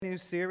new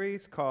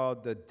series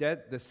called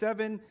the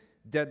Seven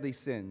Deadly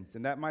Sins.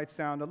 And that might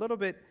sound a little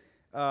bit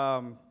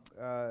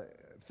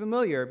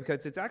familiar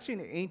because it's actually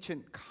an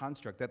ancient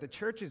construct that the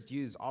church has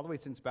used all the way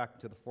since back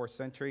to the 4th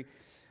century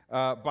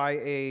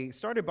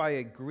started by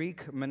a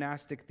Greek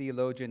monastic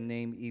theologian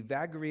named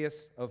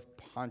Evagrius of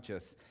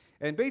Pontus.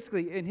 And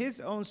basically, in his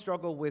own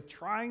struggle with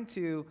trying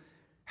to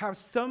have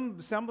some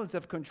semblance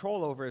of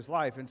control over his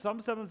life and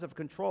some semblance of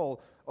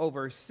control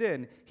over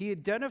sin, he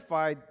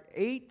identified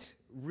 8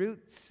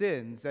 root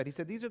sins that he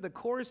said these are the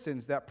core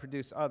sins that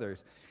produce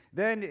others.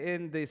 Then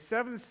in the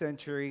 7th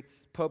century,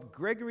 Pope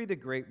Gregory the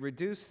Great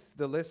reduced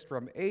the list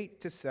from 8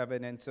 to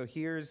 7, and so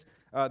here's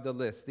the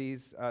list.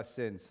 These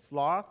sins: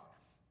 sloth,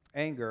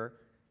 anger,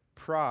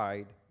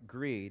 pride,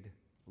 greed,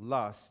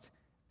 lust,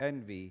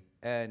 envy,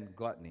 and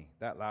gluttony.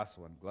 That last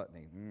one,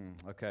 gluttony.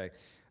 Okay.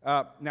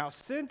 Now,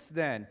 since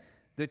then,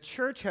 the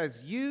church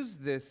has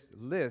used this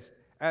list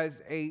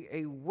as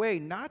a way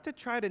not to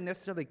try to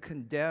necessarily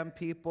condemn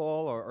people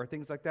or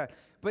things like that,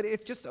 but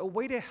it's just a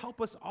way to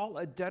help us all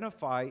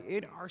identify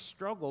in our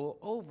struggle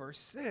over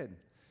sin.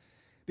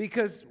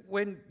 Because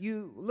when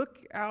you look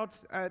out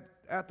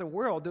at the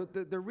world,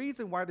 the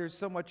reason why there's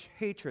so much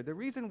hatred, the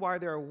reason why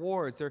there are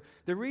wars,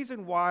 the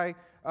reason why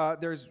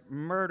there's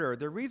murder,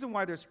 the reason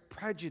why there's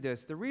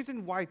prejudice, the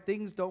reason why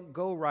things don't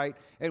go right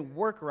and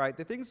work right,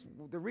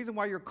 the reason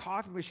why your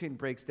coffee machine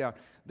breaks down,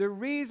 the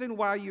reason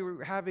why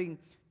you're having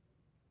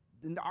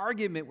an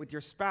argument with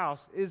your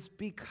spouse is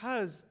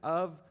because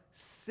of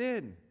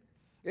sin.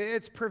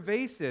 It's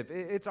pervasive.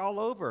 It's all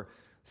over.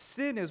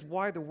 Sin is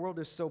why the world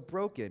is so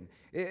broken.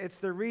 It's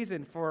the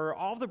reason for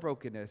all the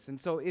brokenness.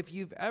 And so if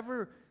you've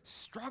ever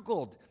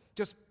struggled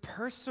just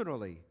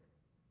personally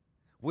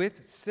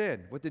with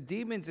sin, with the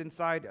demons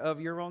inside of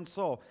your own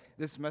soul,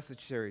 this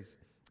message series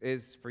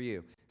is for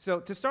you. So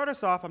to start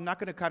us off, I'm not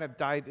going to kind of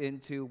dive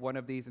into one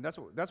of these, and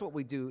that's what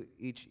we do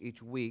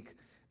each week,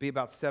 be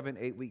about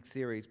 7-8 week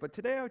series. But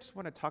today I just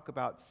want to talk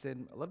about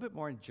sin a little bit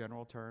more in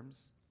general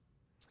terms,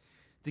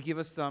 to give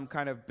us some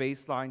kind of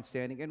baseline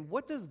standing. And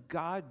what does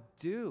God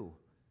do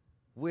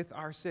with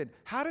our sin?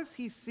 How does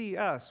he see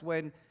us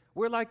when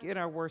we're like in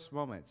our worst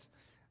moments?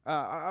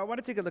 I want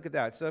to take a look at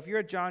that. So if you're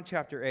at John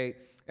chapter 8,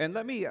 and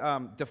let me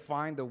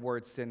define the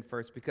word sin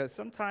first, because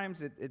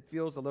sometimes it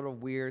feels a little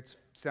weird,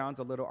 sounds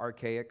a little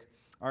archaic.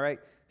 All right?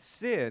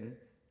 Sin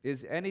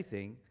is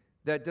anything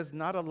that does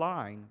not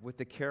align with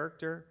the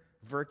character,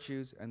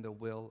 virtues, and the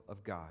will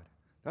of God.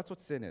 That's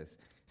what sin is.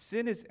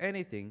 Sin is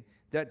anything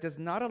that does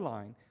not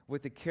align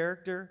with the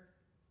character,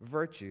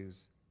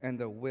 virtues, and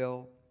the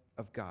will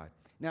of God.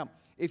 Now,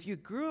 if you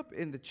grew up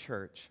in the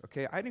church,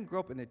 okay, I didn't grow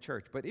up in the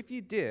church, but if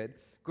you did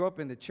grow up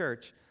in the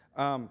church,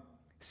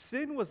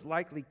 sin was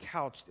likely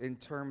couched in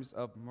terms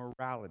of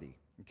morality,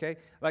 okay?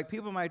 Like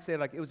people might say,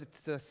 like,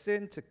 it's a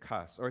sin to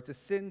cuss, or it's a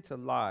sin to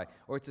lie,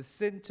 or it's a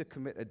sin to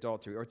commit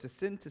adultery, or it's a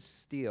sin to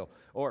steal,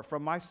 or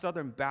from my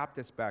Southern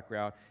Baptist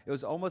background, it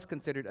was almost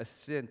considered a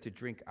sin to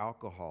drink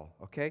alcohol,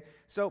 okay?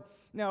 So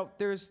now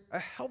there's a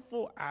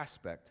helpful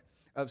aspect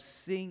of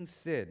seeing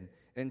sin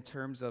in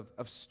terms of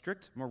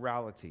strict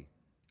morality,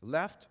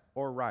 left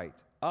or right,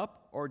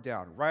 up or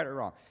down, right or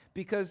wrong,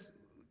 because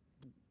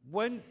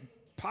one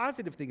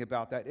positive thing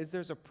about that is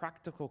there's a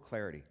practical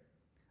clarity.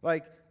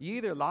 Like, you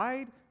either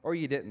lied or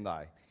you didn't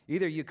lie.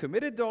 Either you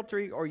committed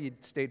adultery or you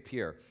stayed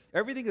pure.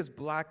 Everything is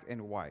black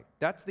and white.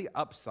 That's the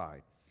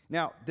upside.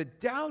 Now, the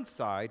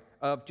downside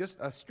of just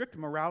a strict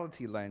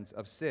morality lens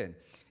of sin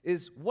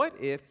is, what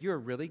if you're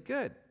really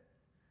good?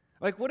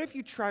 Like, what if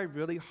you try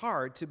really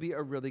hard to be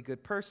a really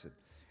good person?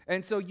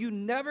 And so you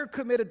never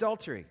commit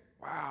adultery.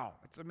 Wow,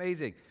 that's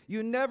amazing.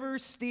 You never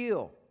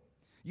steal.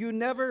 You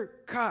never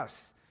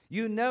cuss.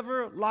 You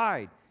never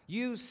lied.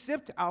 You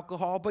sipped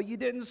alcohol, but you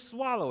didn't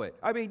swallow it.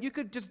 I mean, you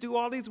could just do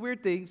all these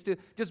weird things to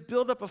just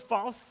build up a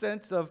false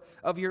sense of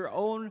your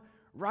own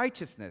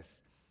righteousness.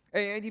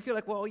 And you feel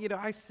like, well,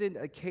 I sin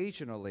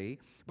occasionally,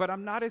 but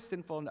I'm not as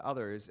sinful as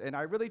others. And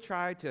I really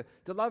try to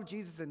love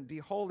Jesus and be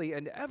holy.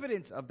 And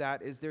evidence of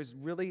that is there's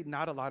really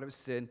not a lot of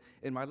sin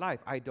in my life.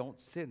 I don't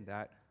sin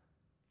that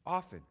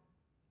often.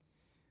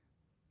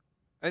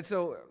 And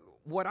so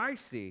what I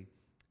see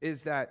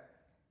is that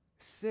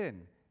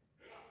sin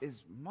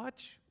is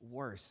much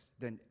worse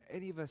than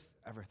any of us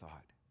ever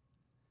thought.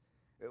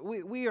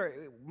 We are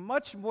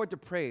much more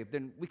depraved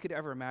than we could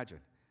ever imagine.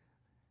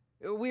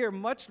 We are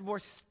much more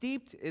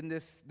steeped in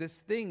this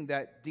thing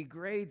that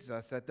degrades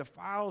us, that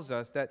defiles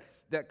us,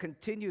 that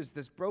continues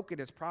this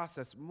brokenness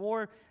process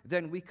more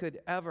than we could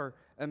ever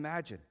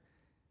imagine.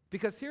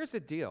 Because here's the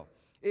deal.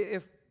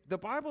 If the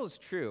Bible is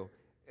true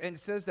and it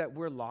says that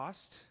we're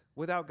lost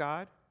without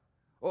God,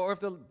 or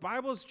if the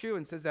Bible is true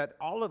and says that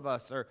all of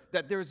us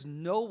that there's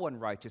no one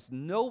righteous,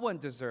 no one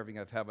deserving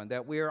of heaven,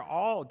 that we are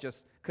all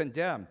just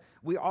condemned,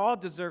 we all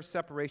deserve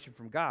separation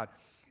from God.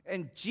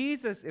 And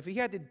Jesus, if he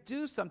had to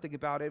do something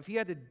about it, if he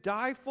had to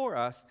die for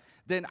us,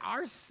 then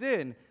our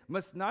sin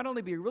must not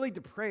only be really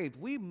depraved,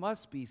 we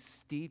must be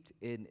steeped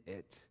in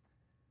it.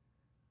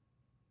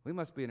 We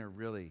must be in a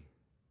really,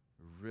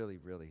 really,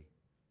 really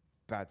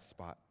bad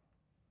spot.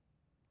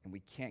 and we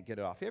can't get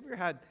it off. Have you ever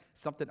had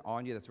something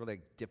on you that's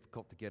really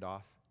difficult to get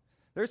off?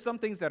 There's some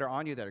things that are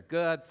on you that are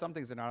good, some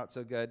things that are not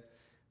so good.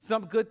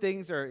 Some good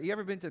things are, you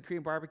ever been to a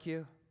Korean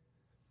barbecue?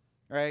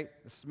 Right?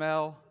 The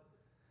smell.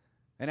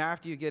 And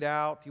after you get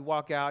out, you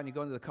walk out and you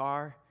go into the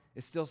car,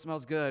 it still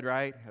smells good,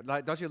 right?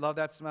 Like, don't you love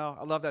that smell?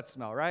 I love that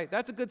smell, right?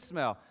 That's a good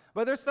smell.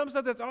 But there's some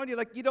stuff that's on you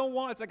like you don't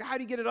want. It's like, how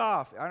do you get it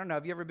off? I don't know.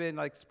 Have you ever been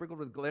like sprinkled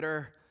with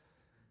glitter?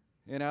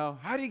 You know,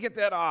 how do you get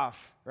that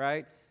off,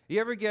 right? You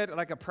ever get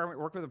like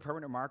work with a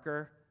permanent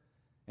marker,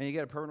 and you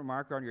get a permanent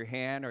marker on your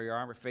hand or your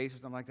arm or face or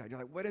something like that? You're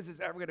like, when is this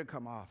ever going to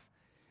come off?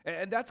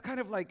 And that's kind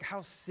of like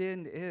how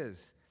sin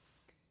is.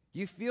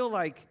 You feel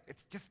like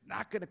it's just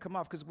not going to come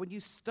off, because when you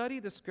study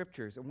the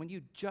scriptures and when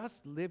you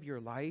just live your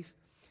life,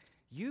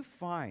 you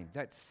find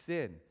that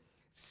sin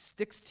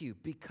sticks to you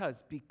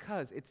because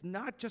it's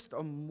not just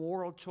a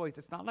moral choice.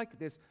 It's not like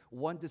this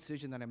one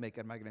decision that I make.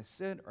 Am I going to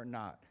sin or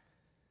not?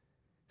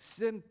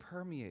 Sin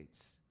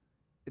permeates.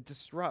 It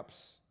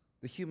disrupts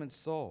the human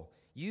soul.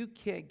 You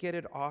can't get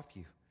it off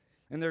you.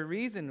 And the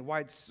reason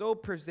why it's so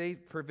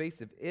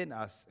pervasive in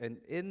us and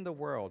in the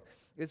world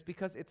is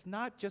because it's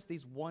not just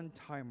these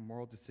one-time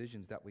moral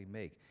decisions that we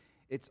make.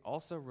 It's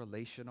also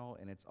relational,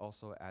 and it's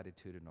also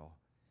attitudinal.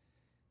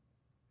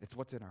 It's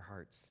what's in our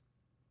hearts.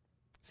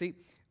 See,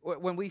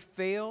 when we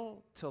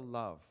fail to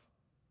love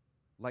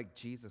like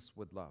Jesus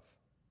would love,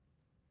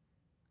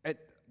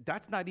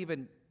 that's not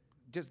even,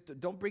 just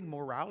don't bring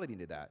morality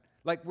into that.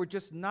 Like, we're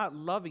just not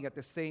loving at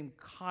the same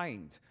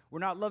kind. We're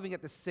not loving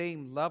at the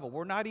same level.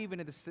 We're not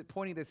even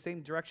pointing the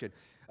same direction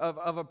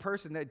of a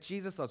person that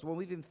Jesus loves. When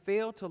we even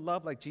fail to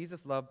love like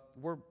Jesus loved,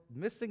 we're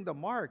missing the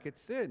mark.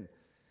 It's sin.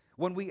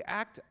 When we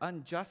act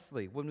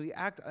unjustly, when we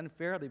act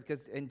unfairly,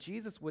 and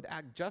Jesus would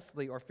act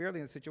justly or fairly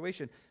in a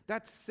situation,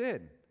 that's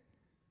sin.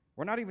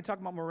 We're not even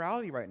talking about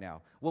morality right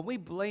now. When we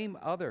blame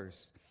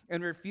others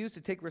and refuse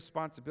to take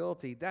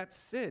responsibility, that's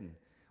sin.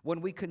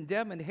 When we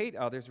condemn and hate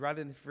others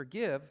rather than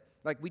forgive,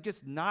 like we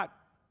just not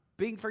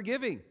being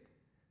forgiving,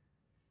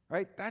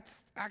 right?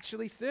 That's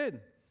actually sin.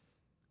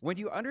 When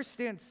you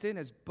understand sin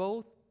as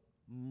both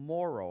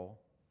moral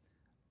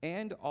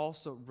and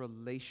also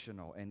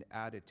relational and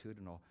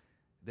attitudinal,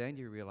 then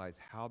you realize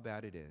how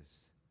bad it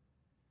is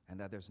and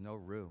that there's no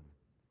room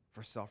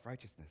for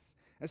self-righteousness.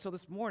 And so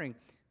this morning,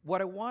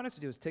 what I want us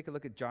to do is take a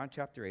look at John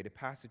chapter 8, a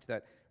passage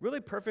that really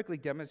perfectly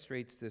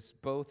demonstrates this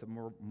both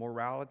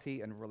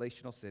morality and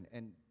relational sin.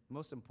 And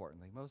most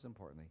importantly,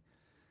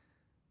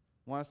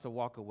 want us to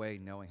walk away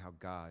knowing how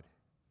God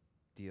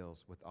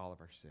deals with all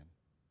of our sin,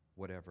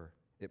 whatever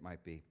it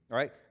might be. All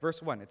right,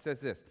 verse 1, it says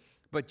this: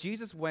 "But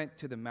Jesus went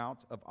to the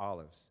Mount of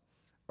Olives.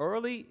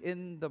 Early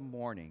in the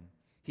morning,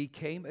 he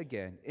came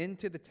again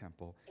into the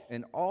temple,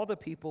 and all the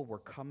people were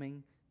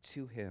coming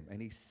to him.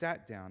 And he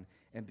sat down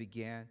and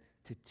began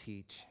to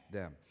teach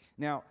them."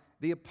 Now,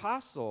 the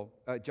apostle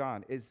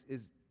John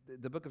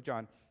the book of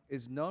John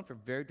is known for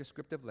very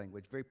descriptive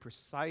language, very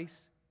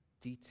precise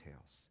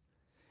details.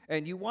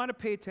 And you want to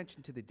pay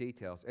attention to the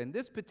details. And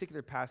this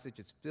particular passage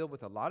is filled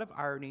with a lot of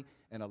irony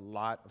and a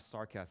lot of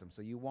sarcasm.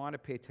 So you want to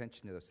pay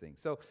attention to those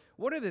things. So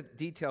one of the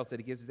details that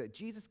he gives is that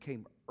Jesus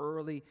came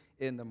early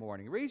in the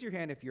morning. Raise your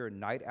hand if you're a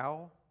night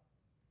owl.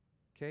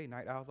 Okay,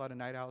 night owls, a lot of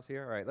night owls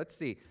here. All right, let's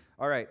see.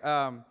 All right,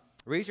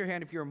 raise your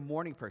hand if you're a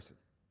morning person.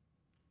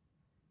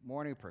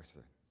 Morning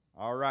person.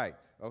 All right,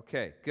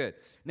 okay, good.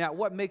 Now,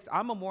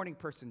 I'm a morning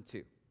person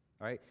too,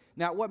 all right?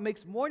 Now, what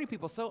makes morning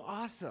people so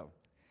awesome,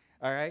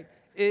 all right,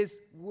 is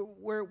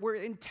we're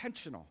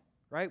intentional,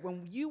 right?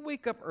 When you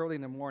wake up early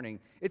in the morning,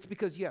 it's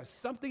because you have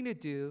something to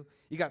do,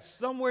 you got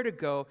somewhere to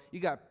go,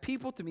 you got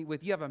people to meet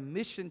with, you have a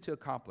mission to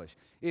accomplish.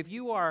 If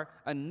you are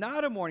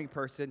not a morning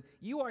person,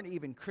 you aren't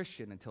even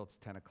Christian until it's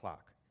 10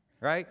 o'clock,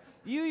 right?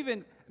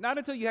 Not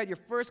until you had your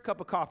first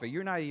cup of coffee,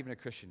 you're not even a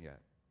Christian yet.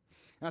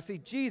 Now see,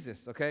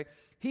 Jesus, okay,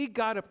 he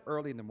got up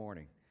early in the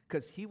morning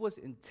because he was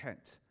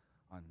intent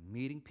on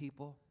meeting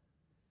people,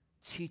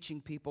 teaching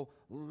people,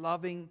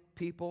 loving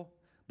people.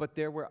 But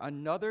there were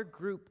another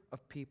group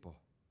of people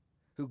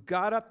who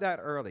got up that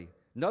early,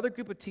 another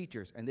group of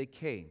teachers, and they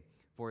came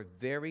for a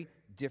very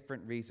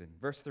different reason.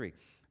 Verse 3,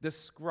 the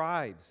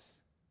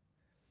scribes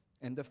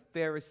and the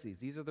Pharisees,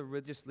 these are the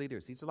religious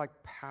leaders. These are like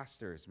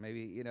pastors.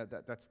 Maybe,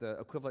 that's the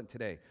equivalent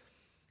today.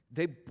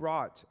 They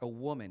brought a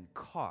woman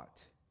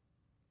caught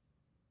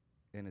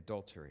in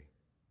adultery.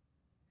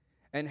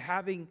 And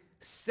having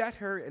set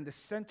her in the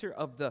center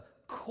of the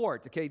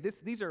court, okay,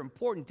 these are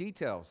important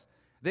details.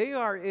 They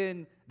are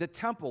in the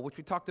temple, which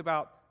we talked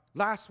about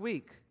last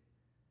week.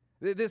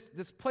 This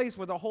place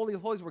where the Holy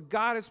of Holies, where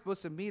God is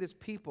supposed to meet his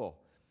people.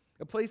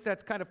 A place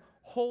that's kind of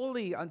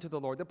holy unto the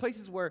Lord. The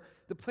place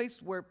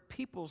where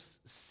people's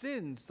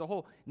sins, the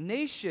whole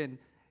nation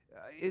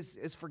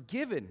is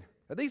forgiven,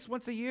 at least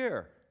once a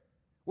year.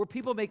 Where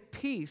people make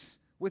peace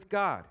with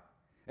God.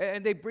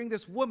 And they bring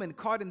this woman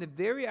caught in the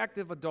very act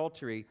of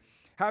adultery,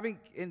 having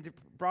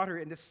brought her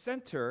in the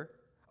center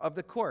of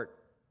the court.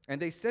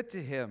 And they said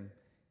to him,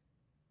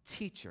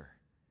 "Teacher."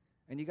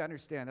 And you got to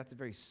understand, that's a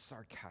very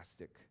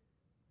sarcastic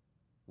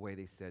way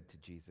they said to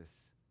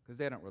Jesus, because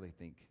they don't really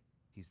think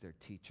he's their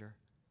teacher.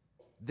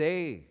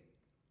 They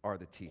are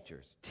the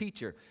teachers.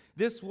 Teacher,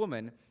 this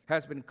woman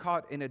has been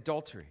caught in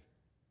adultery.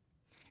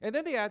 And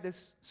then they add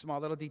this small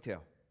little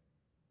detail.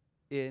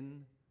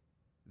 In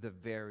the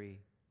very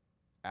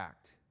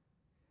act.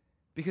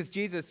 Because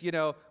Jesus,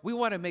 we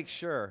want to make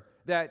sure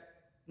that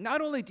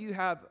not only do you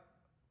have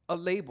a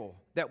label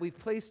that we've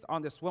placed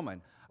on this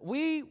woman,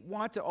 we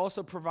want to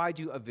also provide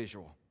you a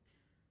visual.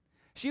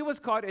 She was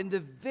caught in the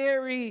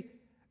very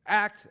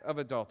act of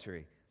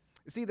adultery.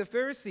 See, the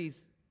Pharisees,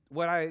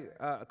 what I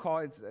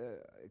called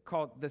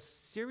the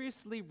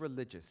seriously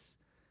religious.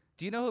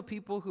 Do you know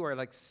people who are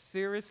like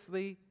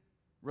seriously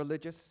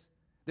religious?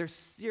 They're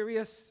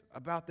serious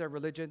about their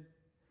religion.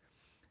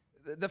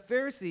 The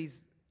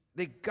Pharisees,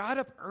 they got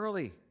up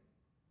early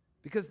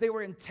because they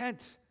were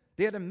intent.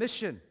 They had a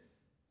mission.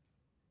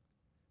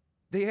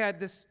 They had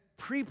this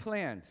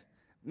pre-planned.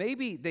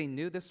 Maybe they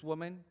knew this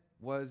woman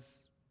was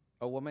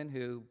a woman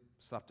who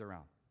slept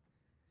around.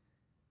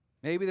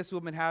 Maybe this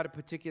woman had a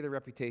particular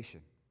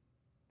reputation.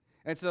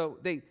 And so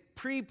they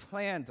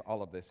pre-planned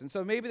all of this. And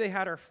so maybe they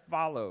had her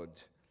followed.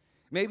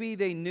 Maybe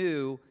they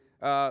knew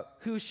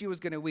who she was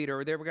going to meet,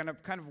 or they were going to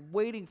kind of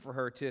waiting for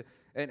her to,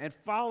 and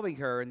following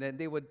her, and then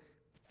they would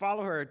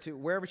follow her to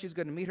wherever she's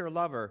going to meet her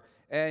lover.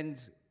 And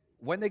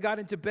when they got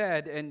into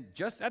bed, and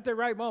just at the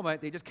right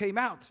moment, they just came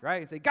out,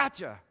 right? And say,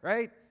 gotcha,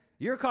 right?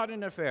 You're caught in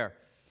an affair.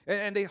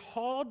 And they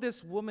hauled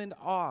this woman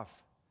off,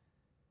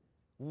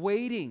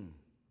 waiting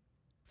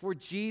for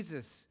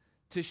Jesus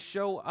to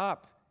show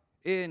up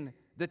in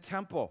the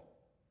temple.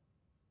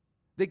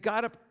 They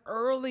got up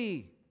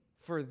early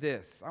for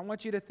this. I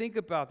want you to think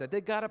about that.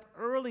 They got up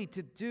early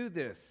to do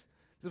this.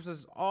 This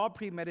was all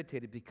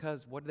premeditated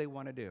because what did they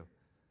want to do?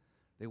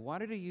 They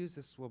wanted to use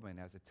this woman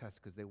as a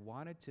test because they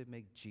wanted to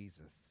make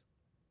Jesus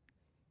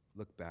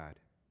look bad.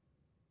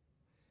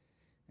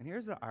 And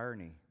here's the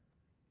irony,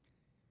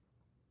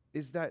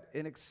 is that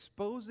in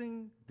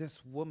exposing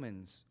this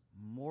woman's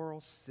moral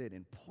sin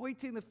and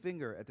pointing the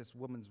finger at this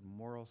woman's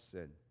moral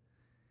sin,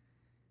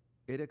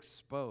 it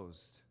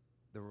exposed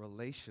the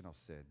relational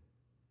sin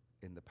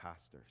in the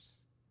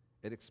pastors.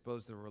 It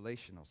exposed the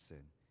relational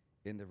sin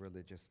in the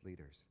religious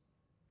leaders.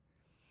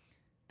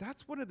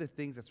 That's one of the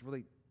things that's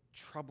really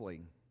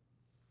troubling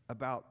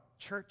about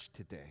church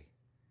today.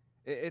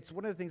 It's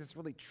one of the things that's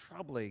really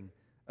troubling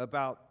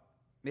about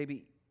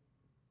maybe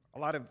a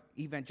lot of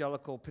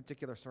evangelical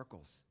particular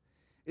circles,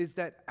 is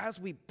that as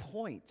we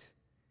point,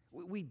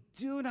 we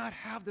do not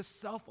have the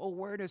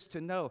self-awareness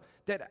to know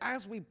that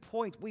as we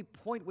point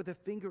with a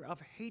finger of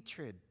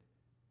hatred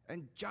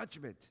and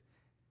judgment.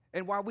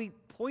 And while we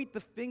point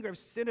the finger of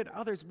sin at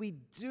others, we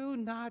do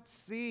not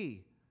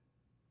see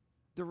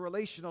the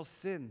relational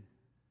sin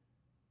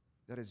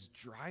that is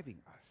driving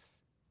us.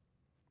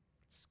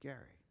 It's scary.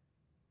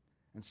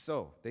 And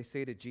so they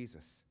say to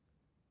Jesus,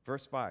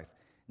 verse 5,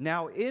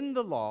 now in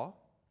the law,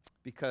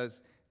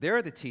 because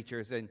they're the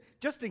teachers, and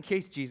just in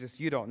case, Jesus,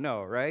 you don't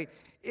know, right?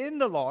 In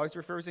the law, he's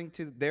referring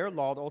to their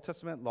law, the Old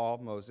Testament law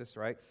of Moses,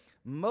 right?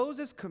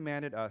 Moses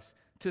commanded us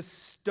to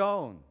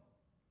stone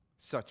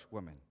such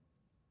women.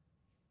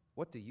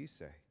 What do you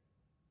say?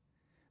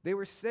 They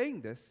were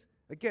saying this,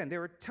 again, they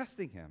were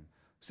testing him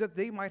so that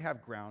they might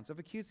have grounds of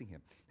accusing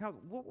him. Now,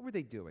 what were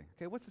they doing?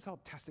 Okay, what's this all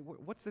testing?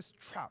 What's this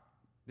trap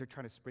they're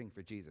trying to spring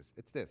for Jesus?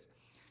 It's this.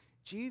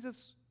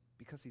 Jesus,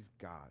 because he's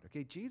God,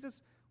 okay,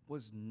 Jesus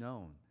was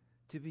known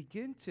to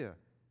begin to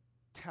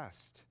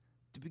test,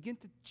 to begin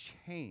to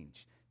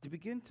change, to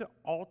begin to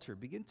alter,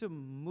 begin to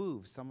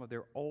move some of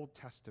their Old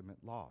Testament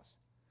laws.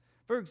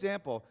 For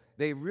example,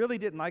 they really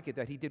didn't like it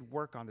that he did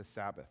work on the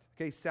Sabbath.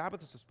 Okay,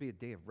 Sabbath was supposed to be a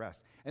day of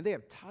rest. And they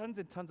have tons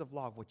and tons of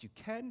law of what you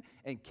can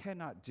and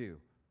cannot do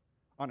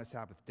on a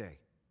Sabbath day.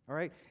 All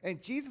right?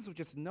 And Jesus was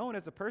just known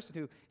as a person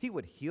who, he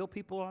would heal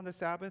people on the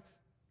Sabbath.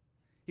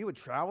 He would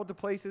travel to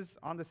places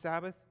on the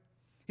Sabbath.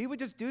 He would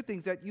just do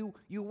things that you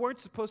weren't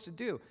supposed to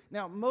do.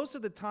 Now, most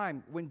of the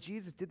time when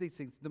Jesus did these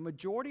things, the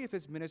majority of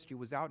his ministry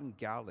was out in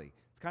Galilee.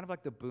 It's kind of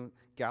like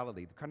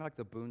Galilee, kind of like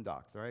the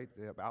boondocks, right?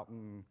 Out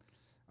in,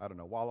 I don't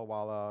know, Walla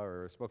Walla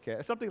or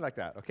Spokane, something like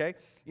that, okay?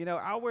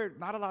 Out where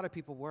not a lot of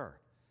people were.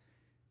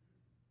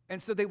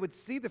 And so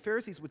the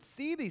Pharisees would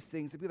see these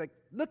things and be like,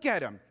 look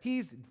at him.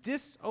 He's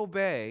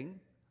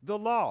disobeying the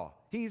law.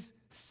 He's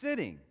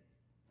sinning.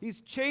 He's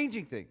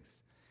changing things.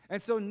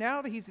 And so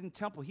now that he's in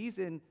temple, he's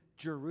in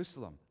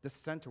Jerusalem, the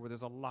center where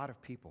there's a lot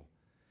of people.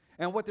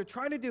 And what they're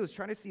trying to do is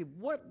trying to see,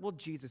 what will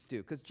Jesus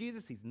do? Because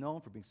Jesus, he's known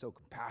for being so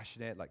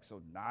compassionate, like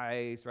so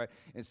nice, right?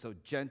 And so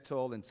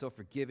gentle and so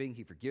forgiving.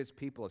 He forgives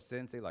people of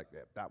sins. They like,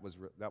 yeah, that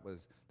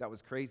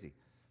was crazy.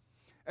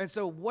 And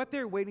so what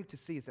they're waiting to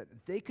see is that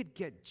they could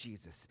get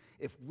Jesus.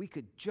 If we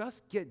could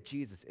just get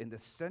Jesus in the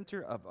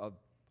center of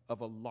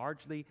a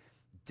largely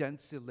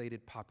densely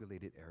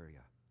populated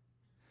area,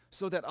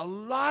 so that a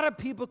lot of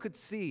people could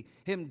see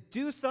him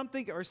do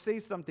something or say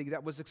something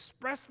that was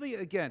expressly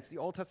against the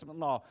Old Testament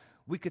law,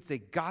 we could say,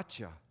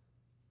 gotcha.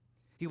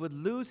 He would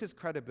lose his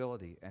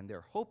credibility, and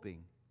they're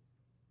hoping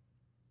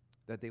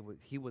that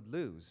he would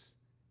lose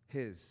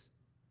his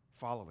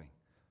following.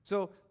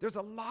 So there's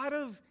a lot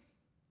of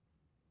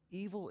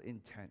evil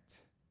intent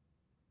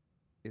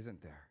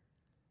isn't there.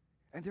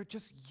 And they're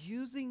just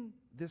using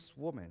this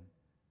woman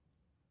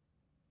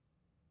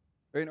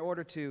in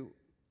order to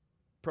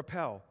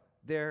propel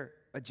their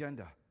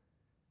agenda.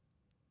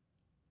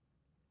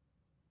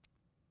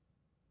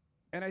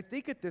 And I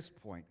think at this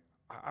point,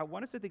 I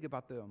want us to think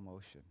about the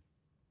emotion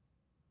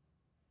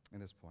in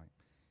this point.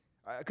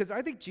 Because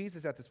I think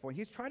Jesus at this point,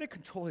 he's trying to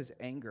control his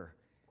anger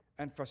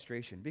and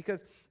frustration.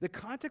 Because the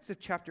context of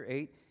chapter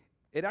 8,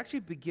 it actually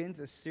begins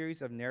a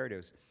series of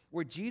narratives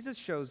where Jesus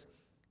shows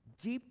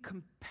deep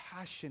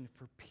compassion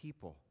for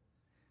people.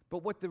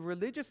 But what the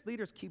religious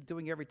leaders keep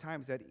doing every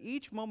time is that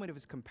each moment of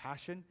his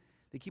compassion,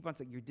 they keep on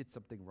saying, you did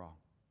something wrong.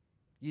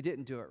 You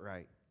didn't do it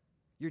right.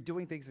 You're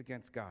doing things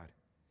against God.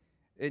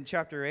 In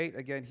chapter 8,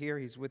 again, here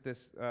he's with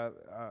this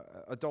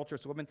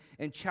adulterous woman.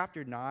 In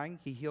chapter 9,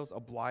 he heals a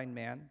blind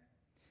man.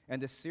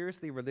 And the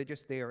seriously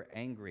religious, they are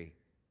angry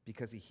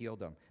because he healed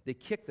them. They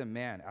kick the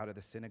man out of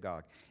the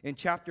synagogue. In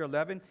chapter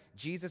 11,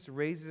 Jesus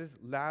raises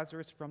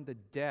Lazarus from the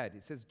dead.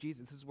 It says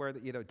Jesus, this is where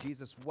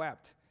Jesus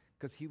wept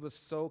because he was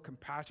so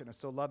compassionate,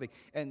 so loving.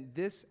 And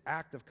this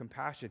act of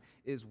compassion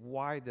is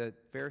why the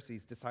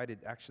Pharisees decided,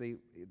 actually,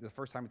 the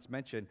first time it's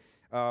mentioned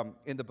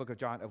in the book of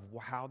John, of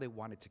how they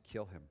wanted to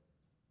kill him.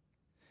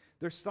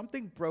 There's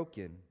something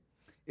broken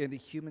in the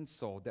human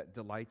soul that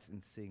delights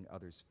in seeing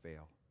others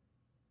fail.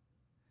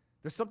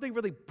 There's something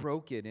really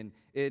broken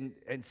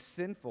and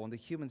sinful in the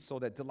human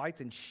soul that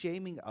delights in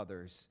shaming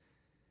others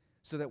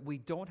so that we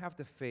don't have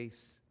to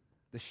face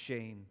the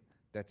shame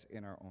that's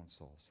in our own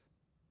souls.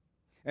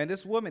 And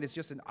this woman is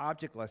just an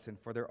object lesson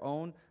for their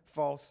own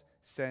false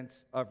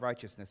sense of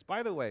righteousness.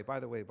 By the way,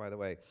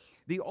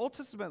 the Old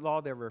Testament law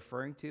they're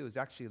referring to is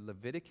actually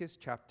Leviticus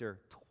chapter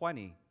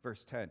 20,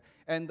 verse 10.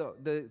 And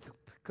the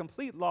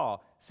complete law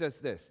says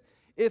this: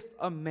 if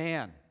a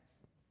man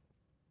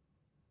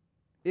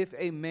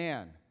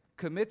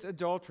commits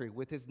adultery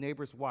with his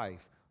neighbor's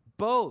wife,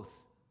 both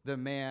the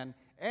man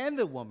and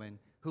the woman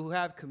who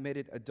have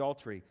committed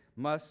adultery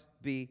must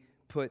be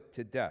put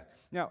to death.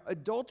 Now,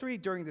 adultery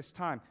during this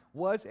time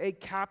was a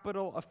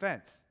capital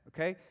offense,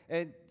 okay?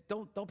 And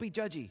don't be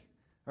judgy,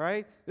 all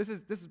right? This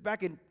is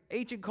back in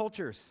ancient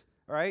cultures,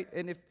 all right?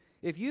 And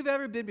if you've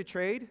ever been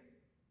betrayed,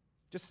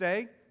 just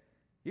say,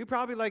 you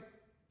probably like,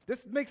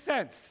 this makes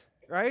sense,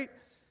 right?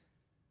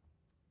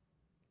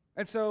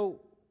 And so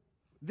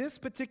this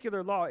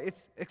particular law,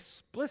 it's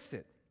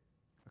explicit,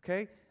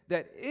 okay,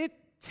 that it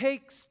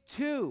takes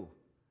two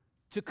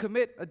to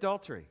commit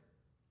adultery.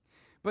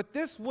 But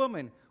this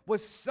woman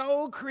was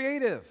so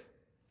creative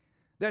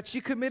that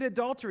she committed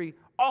adultery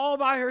all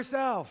by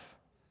herself.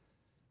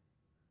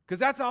 Because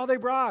that's all they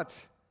brought,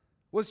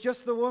 was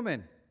just the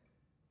woman.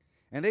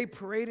 And they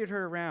paraded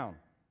her around.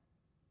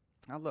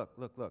 Now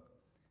look.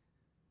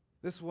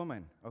 This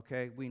woman,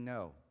 okay, we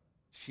know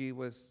she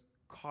was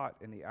caught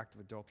in the act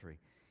of adultery.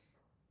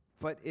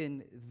 But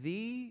in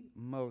the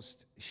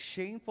most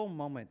shameful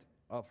moment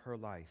of her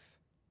life,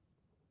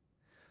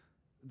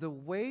 the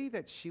way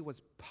that she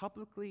was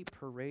publicly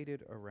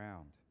paraded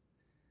around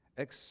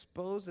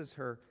exposes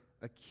her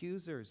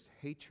accusers'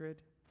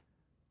 hatred,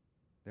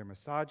 their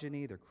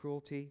misogyny, their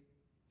cruelty,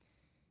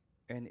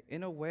 and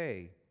in a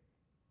way,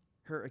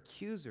 her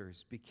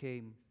accusers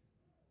became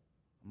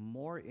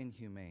more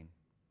inhumane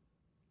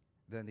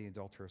than the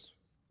adulterous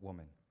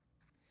woman.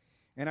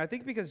 And I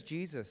think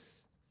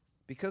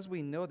because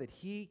we know that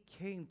he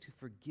came to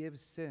forgive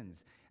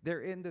sins,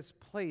 they're in this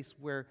place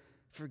where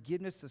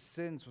forgiveness of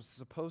sins was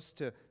supposed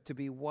to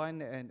be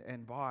won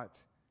and bought.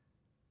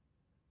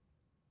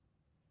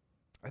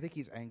 I think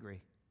he's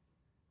angry.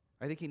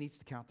 I think he needs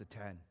to count to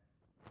 10.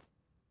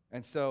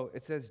 And so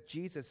it says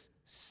Jesus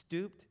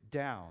stooped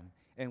down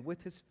and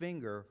with his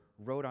finger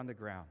wrote on the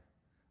ground.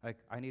 Like,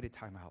 I need a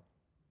timeout.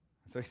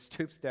 So he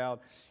stoops down,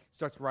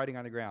 starts writing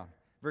on the ground.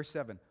 Verse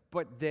 7,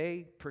 but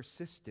they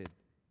persisted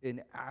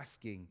in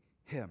asking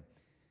him.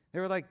 They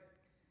were like,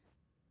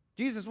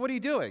 Jesus, what are you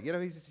doing?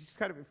 He's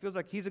kind of, it feels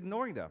like he's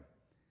ignoring them.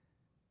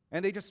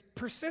 And they just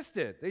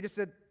persisted. They just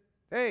said,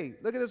 hey,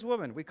 look at this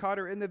woman. We caught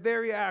her in the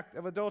very act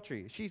of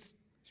adultery. She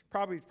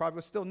probably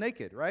was still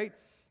naked, right?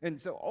 And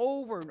so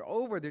over and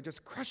over, they're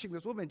just crushing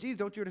this woman. Jesus,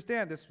 don't you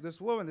understand? This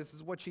woman, this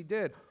is what she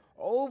did.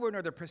 Over and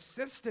over, they're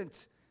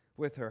persistent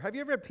with her. Have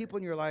you ever had people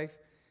in your life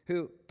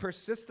who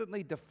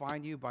persistently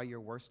define you by your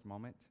worst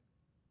moment?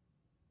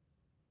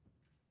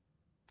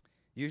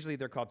 Usually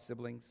they're called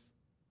siblings.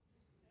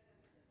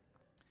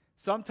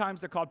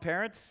 Sometimes they're called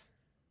parents.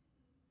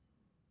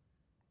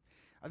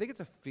 I think it's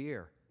a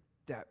fear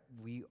that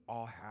we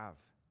all have.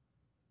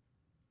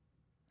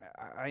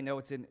 I know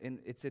it's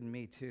in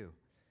me too.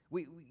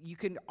 You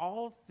can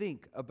all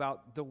think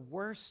about the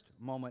worst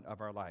moment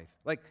of our life,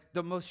 like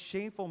the most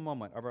shameful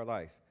moment of our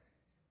life,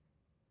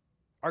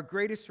 our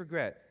greatest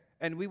regret.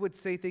 And we would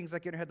say things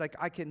like in our head, like,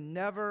 I can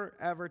never,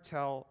 ever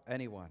tell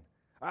anyone.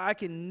 I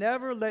can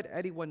never let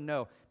anyone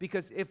know.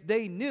 Because if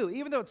they knew,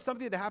 even though it's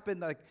something that happened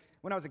like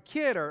when I was a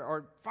kid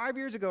or 5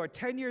 years ago or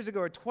 10 years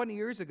ago or 20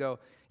 years ago,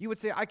 you would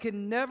say, I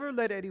can never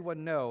let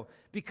anyone know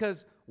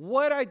because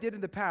what I did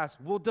in the past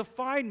will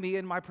define me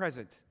in my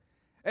present.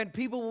 And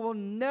people will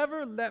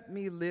never let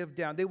me live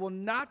down. They will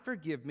not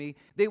forgive me.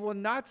 They will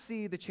not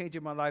see the change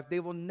in my life. They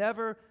will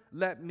never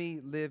let me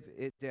live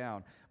it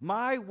down.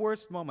 My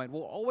worst moment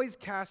will always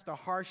cast a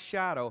harsh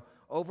shadow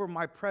over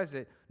my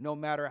present, no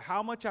matter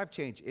how much I've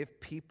changed, if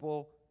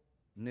people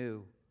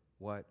knew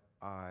what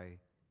I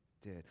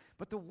did.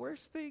 But the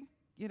worst thing,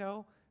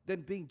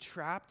 than being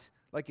trapped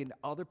like in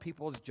other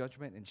people's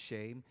judgment and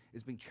shame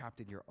is being trapped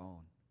in your own.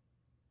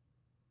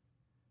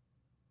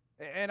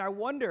 And I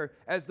wonder,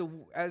 as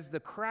the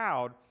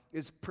crowd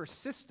is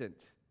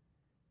persistent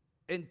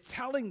in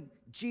telling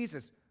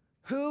Jesus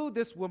who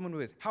this woman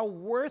was, how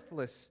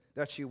worthless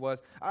that she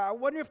was, I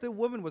wonder if the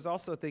woman was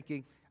also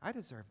thinking, I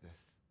deserve this.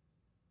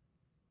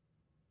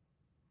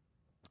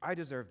 I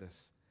deserve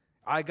this.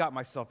 I got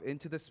myself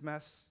into this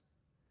mess.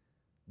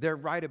 They're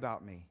right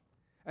about me.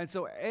 And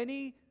so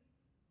any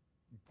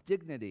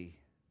dignity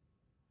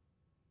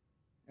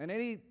and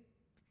any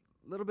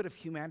little bit of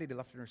humanity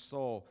left in her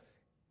soul,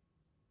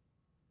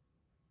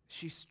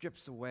 she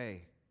strips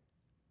away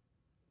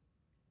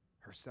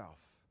herself.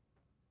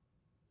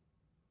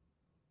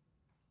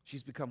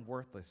 She's become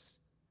worthless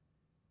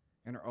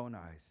in her own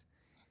eyes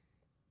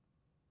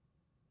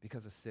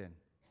because of sin.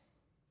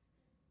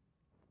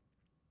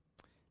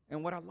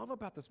 And what I love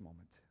about this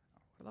moment,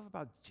 what I love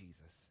about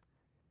Jesus,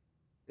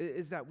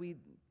 is that we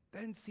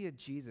then see a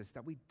Jesus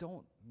that we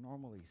don't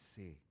normally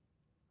see.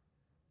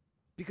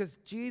 Because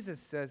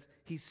Jesus says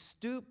he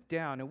stooped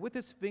down and with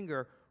his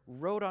finger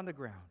wrote on the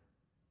ground.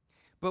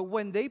 But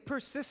when they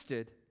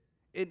persisted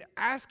in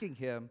asking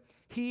him,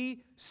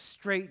 he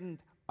straightened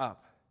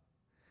up.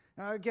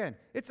 Now again,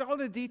 it's all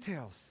the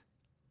details,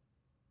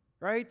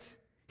 right?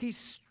 He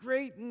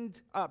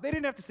straightened up. They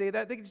didn't have to say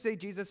that. They could just say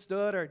Jesus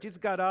stood or Jesus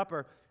got up,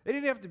 or they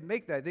didn't have to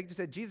make that. They just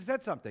said Jesus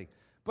said something.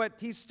 But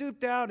he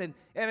stooped down, and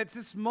it's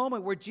this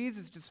moment where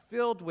Jesus is just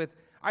filled with,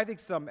 I think,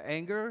 some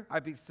anger, I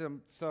think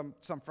some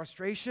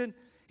frustration.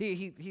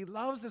 He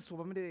loves this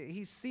woman.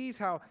 He sees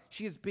how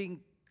she is being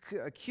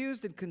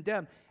accused and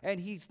condemned, and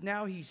he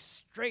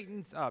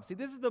straightens up. See,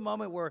 this is the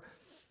moment where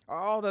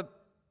all the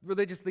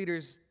religious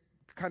leaders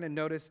kind of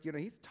noticed,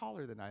 he's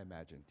taller than I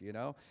imagined,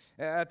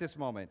 at this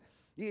moment.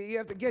 You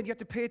have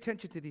to pay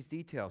attention to these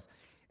details.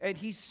 And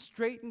he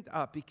straightened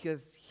up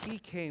because he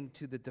came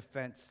to the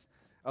defense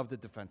of the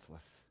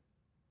defenseless.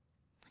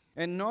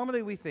 And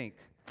normally we think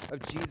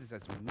of Jesus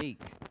as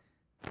meek,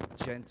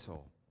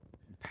 gentle,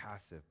 and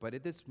passive. But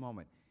at this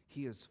moment,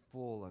 he is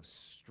full of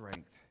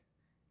strength.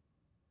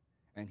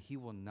 And he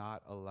will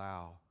not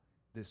allow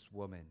this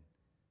woman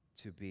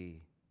to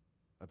be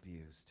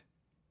abused.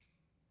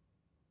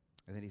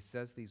 And then he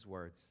says these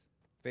words,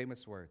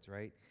 famous words,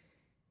 right?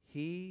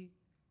 He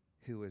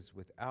who is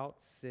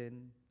without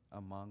sin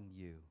among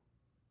you,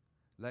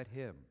 let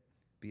him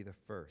be the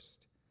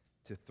first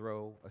to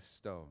throw a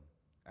stone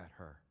at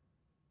her.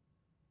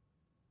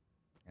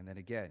 And then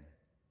again,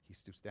 he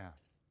stoops down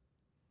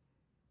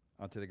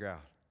onto the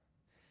ground.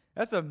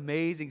 That's an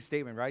amazing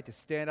statement, right? To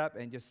stand up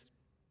and just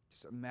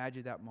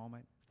imagine that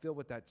moment, filled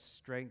with that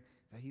strength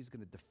that he's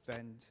going to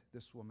defend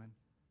this woman.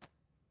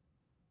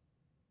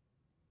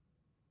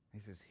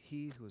 He says,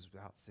 he who is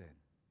without sin,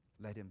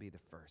 let him be the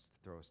first to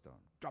throw a stone.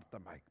 Drop the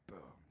mic, boom,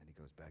 and he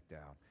goes back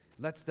down.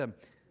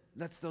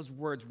 Lets those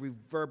words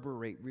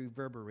reverberate,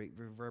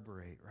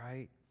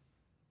 right?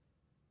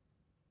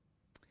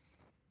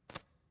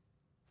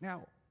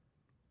 Now,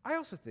 I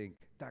also think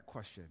that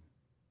question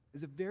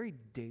is a very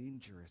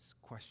dangerous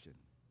question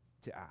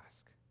to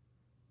ask.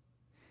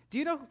 Do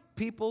you know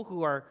people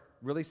who are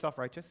really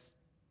self-righteous?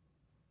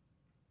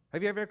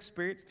 Have you ever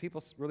experienced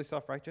people really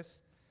self-righteous?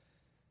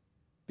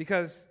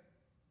 Because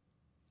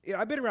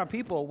I've been around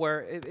people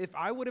where if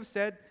I would have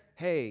said,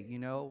 hey,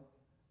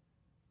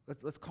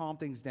 let's calm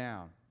things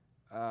down.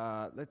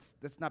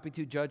 Let's not be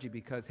too judgy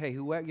because, hey,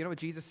 whoever, what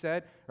Jesus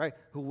said, right?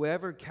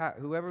 Whoever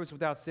is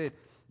without sin,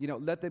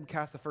 let them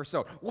cast the first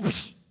stone.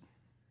 Whoosh!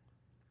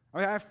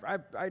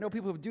 I know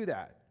people who do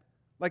that.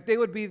 Like they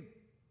would be,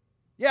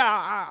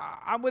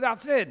 I'm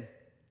without sin.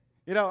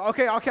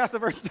 Okay, I'll cast the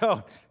first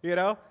stone.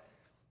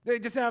 They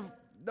just have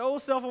no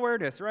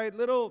self-awareness, right?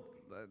 Little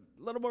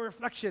more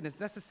reflection is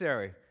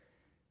necessary,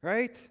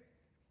 right?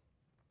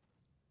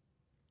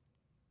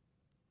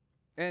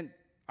 And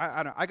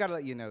I got to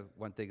let you know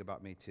one thing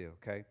about me too,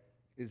 okay?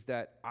 Is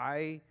that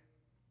I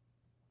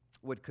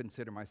would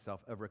consider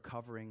myself a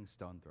recovering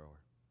stone thrower.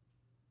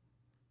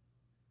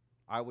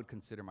 I would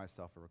consider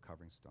myself a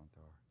recovering stone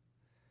thrower.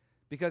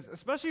 Because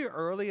especially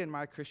early in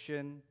my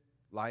Christian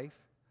life,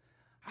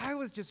 I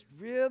was just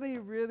really,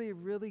 really,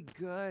 really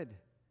good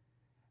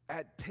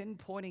at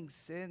pinpointing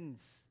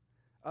sins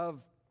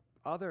of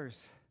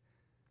others.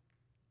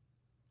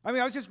 I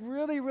was just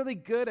really, really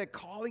good at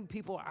calling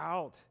people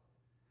out.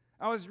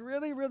 I was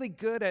really, really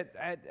good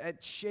at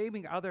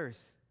shaming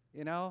others,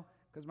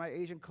 because my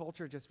Asian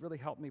culture just really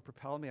helped me,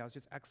 propel me. I was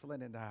just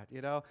excellent in that,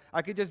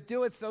 I could just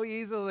do it so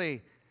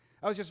easily.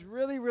 I was just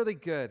really, really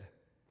good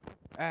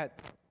at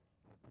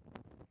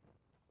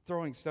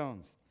throwing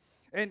stones.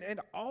 And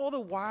all the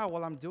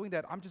while I'm doing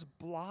that, I'm just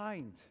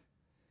blind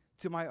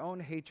to my own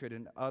hatred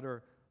and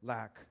utter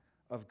lack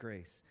of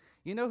grace.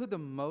 You know who the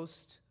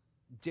most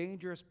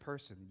dangerous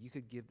person you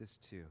could give this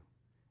to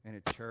in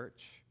a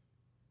church,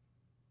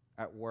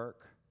 at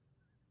work,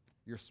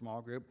 your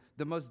small group?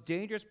 The most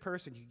dangerous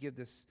person you give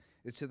this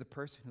is to the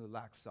person who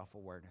lacks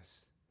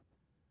self-awareness.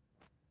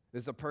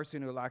 Is the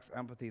person who lacks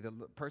empathy, the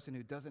person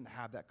who doesn't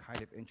have that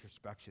kind of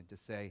introspection to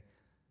say,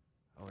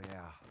 oh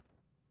yeah,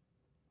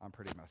 I'm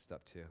pretty messed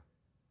up too.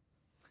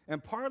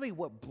 And partly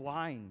what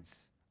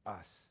blinds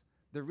us,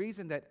 the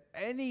reason that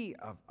any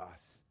of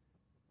us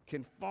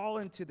can fall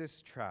into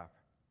this trap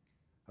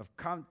of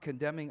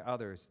condemning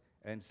others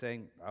and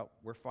saying, oh,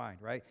 we're fine,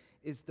 right,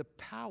 is the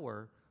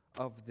power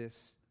of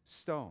this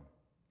stone.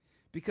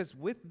 Because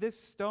with this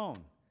stone,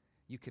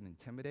 you can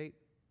intimidate.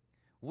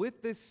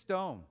 With this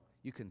stone,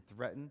 you can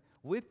threaten.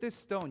 With this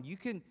stone,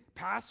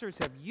 pastors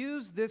have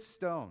used this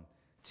stone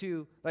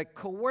to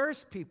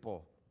coerce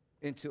people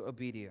into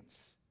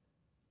obedience.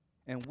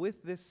 And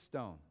with this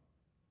stone,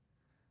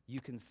 you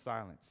can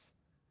silence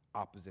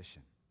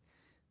opposition.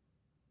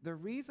 The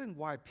reason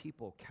why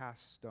people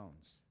cast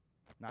stones,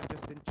 not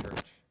just in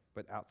church,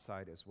 but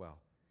outside as well,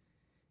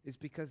 is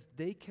because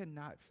they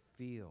cannot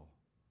feel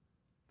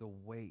the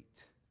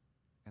weight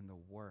and the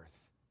worth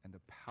and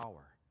the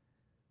power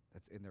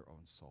that's in their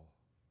own soul.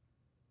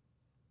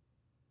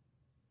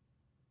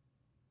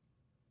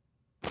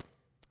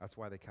 That's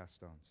why they cast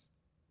stones.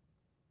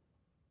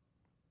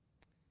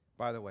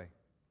 By the way,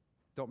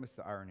 don't miss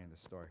the irony in the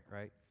story,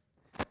 right?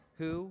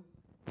 Who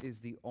is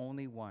the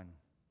only one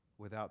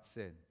without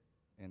sin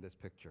in this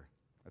picture?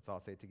 Let's all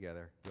say it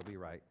together. You'll be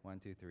right. 1,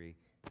 2, 3.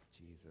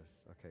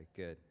 Jesus. Okay,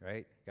 good,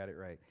 right? Got it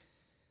right.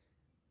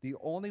 The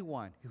only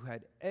one who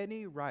had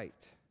any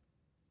right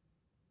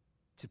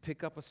to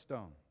pick up a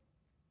stone,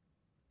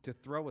 to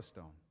throw a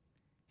stone,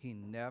 he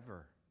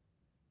never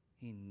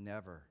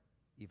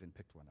even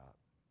picked one up.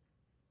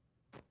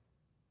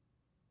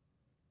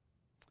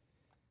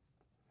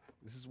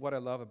 This is what I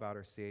love about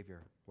our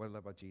Savior, what I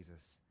love about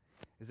Jesus,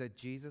 is that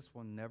Jesus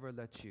will never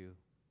let you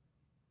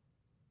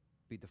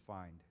be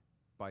defined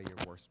by your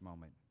worst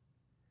moment.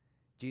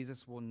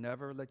 Jesus will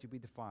never let you be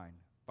defined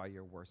by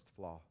your worst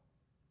flaw.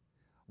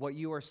 What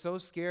you are so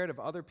scared of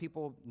other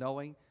people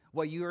knowing,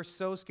 what you are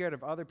so scared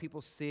of other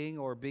people seeing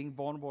or being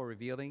vulnerable or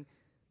revealing,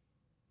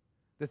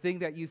 the thing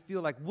that you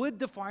feel like would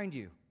define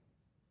you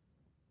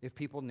if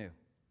people knew,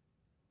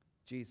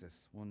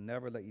 Jesus will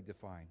never let you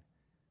define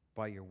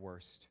by your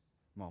worst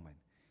moment.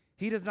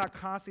 He does not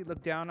constantly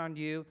look down on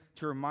you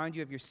to remind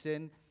you of your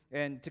sin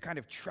and to kind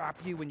of trap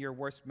you in your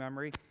worst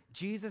memory.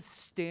 Jesus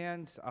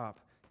stands up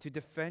to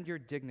defend your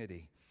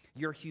dignity,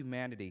 your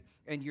humanity,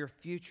 and your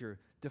future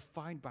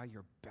defined by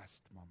your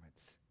best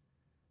moments,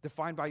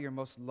 defined by your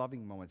most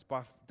loving moments,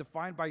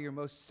 defined by your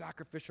most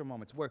sacrificial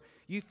moments, where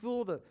you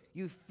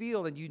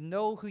feel and you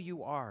know who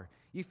you are.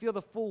 You feel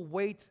the full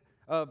weight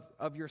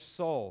of your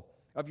soul,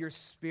 of your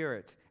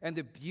spirit, and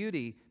the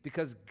beauty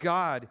because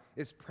God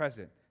is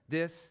present.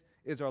 This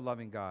is our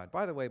loving God.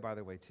 By the way,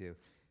 too,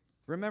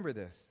 remember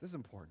this. This is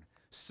important.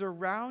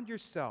 Surround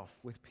yourself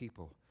with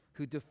people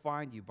who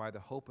define you by the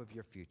hope of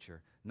your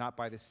future, not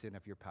by the sin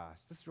of your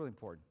past. This is really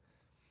important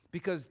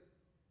because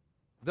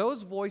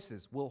those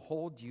voices will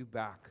hold you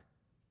back.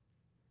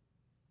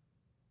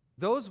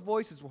 Those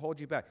voices will hold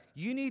you back.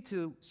 You need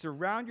to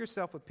surround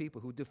yourself with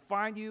people who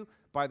define you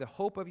by the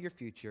hope of your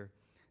future,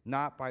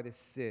 not by the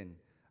sin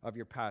of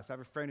your past. I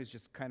have a friend who's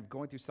just kind of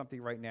going through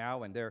something right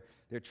now, and they're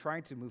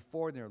trying to move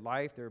forward in their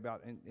life. They're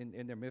about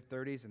in their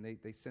mid-30s, and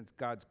they sense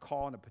God's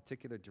call in a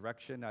particular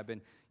direction. I've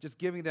been just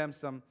giving them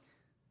some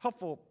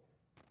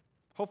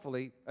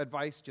hopefully,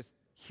 advice just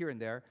here and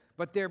there,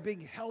 but they're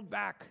being held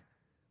back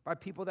by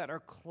people that are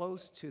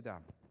close to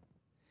them.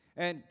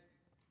 And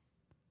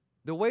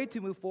the way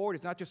to move forward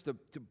is not just to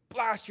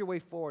blast your way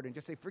forward and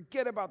just say,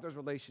 forget about those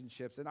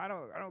relationships, and I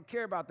don't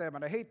care about them,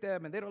 and I hate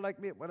them, and they don't like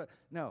me.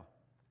 No.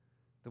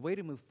 The way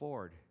to move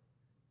forward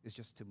is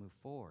just to move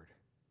forward,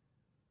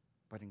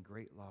 but in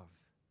great love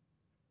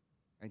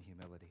and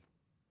humility.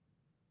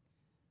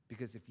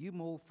 Because if you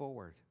move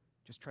forward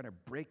just trying to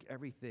break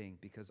everything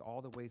because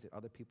all the ways that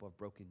other people have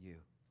broken you,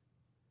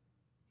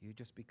 you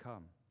just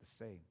become the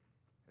same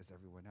as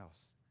everyone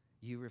else.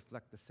 You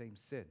reflect the same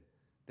sin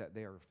that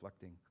they are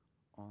reflecting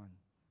on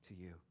to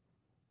you.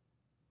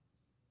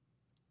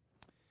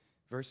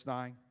 Verse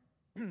 9,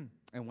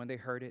 and when they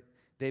heard it,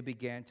 they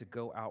began to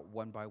go out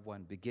one by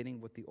one,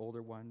 beginning with the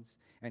older ones,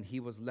 and he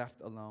was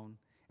left alone,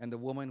 and the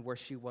woman where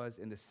she was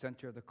in the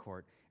center of the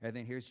court. And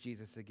then here's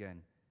Jesus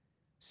again,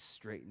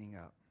 straightening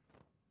up.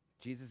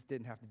 Jesus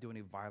didn't have to do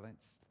any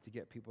violence to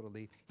get people to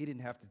leave. He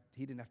didn't have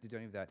to do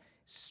any of that.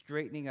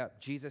 Straightening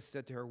up, Jesus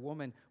said to her,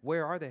 "Woman,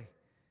 where are they?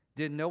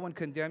 Did no one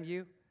condemn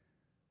you?"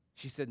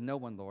 She said, "No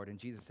one, Lord." And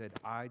Jesus said,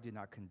 "I do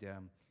not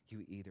condemn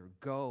you either.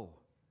 Go.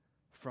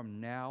 From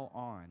now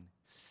on,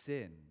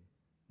 sin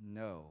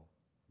no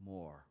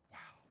more." Wow.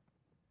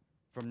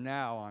 From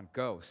now on,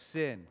 go.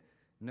 Sin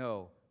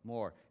no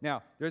more.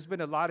 Now, there's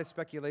been a lot of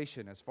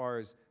speculation as far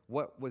as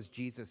what was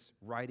Jesus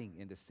writing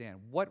in the sand.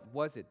 What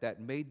was it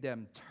that made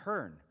them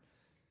turn?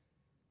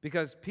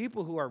 Because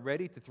people who are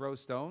ready to throw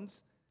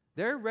stones,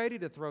 they're ready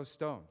to throw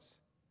stones.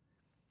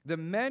 The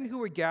men who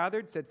were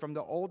gathered said, from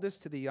the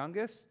oldest to the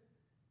youngest,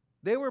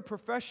 they were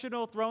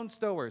professional throne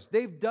stowers.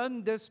 They've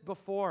done this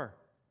before.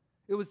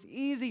 It was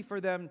easy for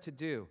them to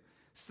do.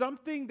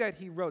 Something that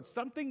he wrote,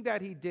 something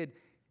that he did,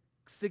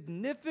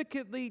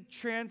 significantly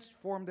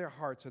transformed their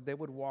hearts so they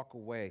would walk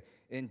away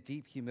in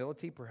deep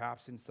humility,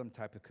 perhaps in some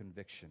type of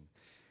conviction.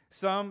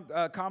 Some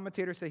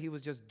commentators say he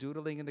was just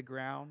doodling in the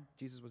ground.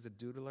 Jesus was a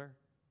doodler.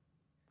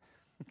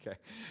 Okay.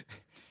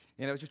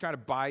 Just trying to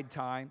bide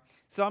time.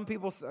 Some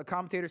people,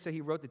 commentators say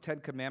he wrote the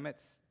Ten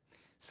Commandments.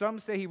 Some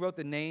say he wrote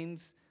the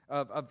names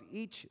of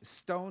each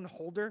stone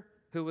holder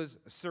who was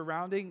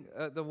surrounding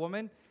the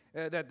woman,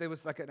 that there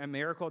was like a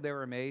miracle. They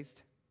were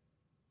amazed.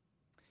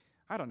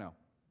 I don't know.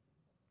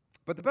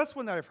 But the best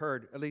one that I've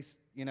heard, at least,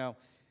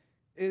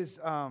 is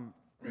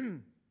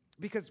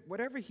because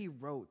whatever he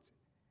wrote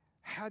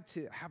had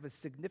to have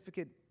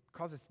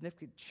cause a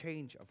significant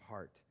change of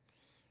heart.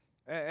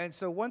 And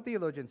so one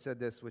theologian said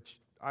this, which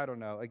I don't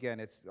know. Again,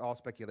 it's all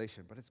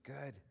speculation, but it's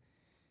good.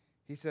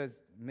 He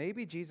says,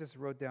 maybe Jesus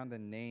wrote down the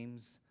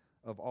names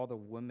of all the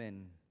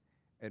women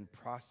and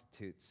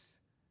prostitutes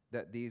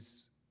that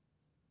these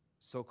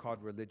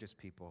so-called religious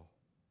people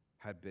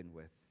had been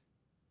with,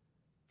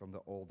 from the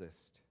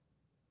oldest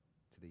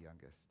to the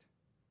youngest.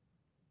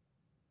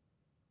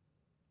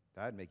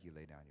 That'd make you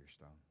lay down your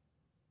stone.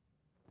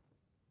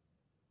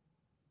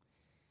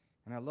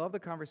 And I love the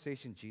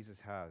conversation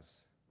Jesus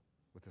has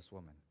with this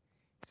woman.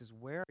 He says,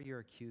 where are your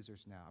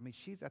accusers now? I mean,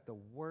 she's at the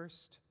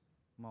worst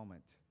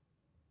moment,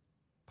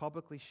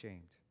 publicly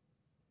shamed.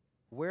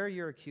 Where are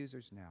your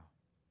accusers now?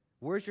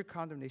 Where's your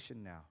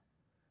condemnation now?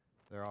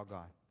 They're all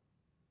gone.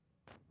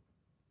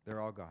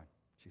 They're all gone,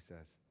 she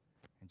says.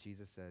 And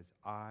Jesus says,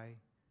 I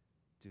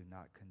do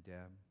not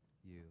condemn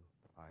you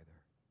either.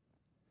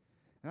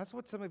 And that's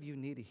what some of you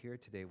need to hear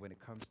today when it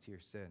comes to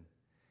your sin.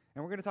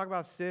 And we're going to talk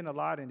about sin a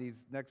lot in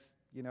these next,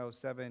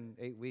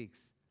 7-8 weeks.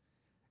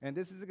 And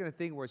this isn't going to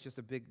thing where it's just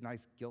a big,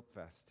 nice guilt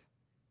fest.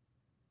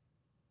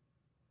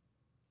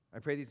 I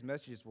pray these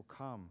messages will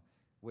come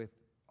with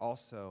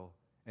also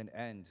an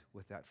end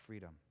with that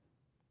freedom,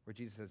 where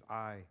Jesus says,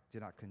 I do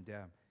not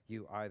condemn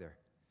you either.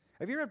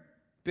 Have you ever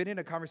been in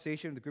a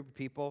conversation with a group of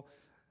people,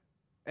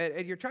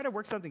 and you're trying to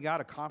work something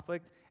out, a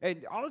conflict,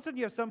 and all of a sudden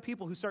you have some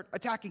people who start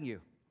attacking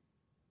you,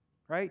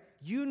 right?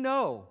 You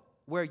know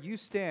where you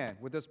stand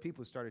with those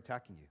people who start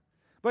attacking you.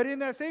 But in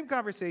that same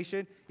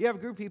conversation, you have a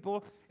group of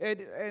people,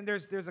 and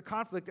there's a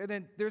conflict, and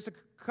then there's a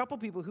couple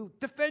people who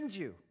defend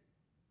you,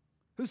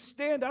 who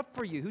stand up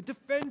for you, who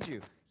defend you.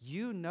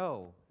 You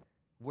know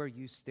where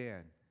you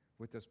stand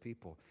with those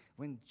people.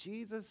 When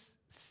Jesus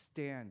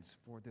stands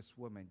for this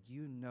woman,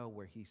 you know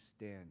where he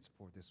stands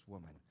for this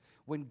woman.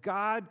 When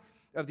God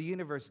of the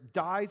universe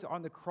dies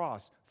on the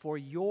cross for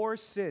your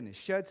sin,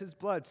 sheds his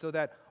blood so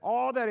that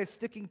all that is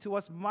sticking to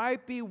us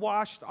might be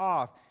washed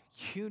off,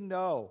 you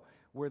know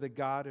where the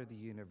God of the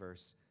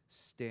universe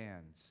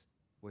stands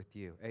with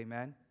you.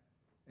 Amen?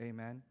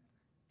 Amen?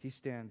 He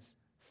stands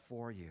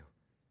for you.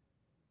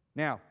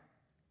 Now,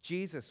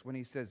 Jesus, when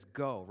he says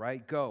go,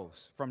 right? Go.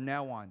 From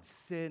now on,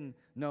 sin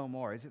no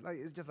more. It's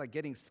just like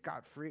getting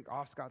scot-free,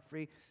 off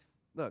scot-free?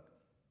 Look,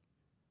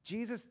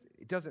 Jesus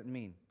doesn't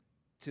mean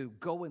to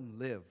go and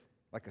live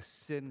like a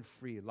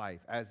sin-free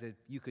life, as if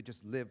you could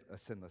just live a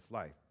sinless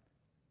life.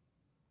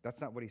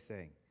 That's not what he's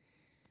saying.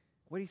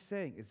 What he's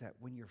saying is that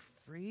when you're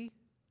free,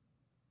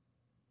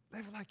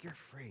 live like you're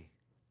free.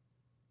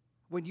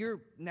 When you're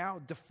now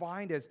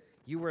defined as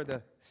you were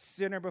the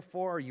sinner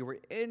before, or you were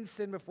in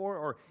sin before,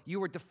 or you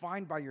were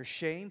defined by your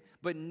shame,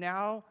 but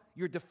now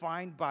you're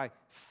defined by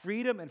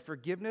freedom and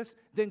forgiveness,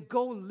 then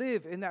go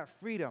live in that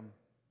freedom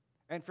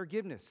and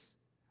forgiveness.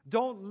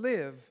 Don't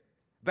live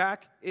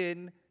back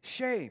in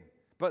shame,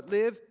 but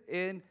live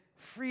in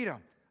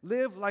freedom.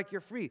 Live like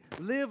you're free.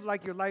 Live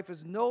like your life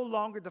is no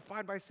longer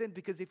defined by sin,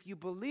 because if you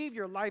believe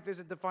your life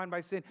isn't defined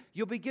by sin,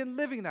 you'll begin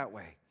living that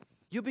way.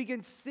 You'll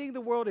begin seeing the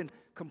world in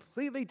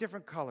completely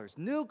different colors,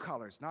 new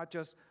colors, not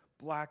just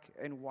black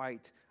and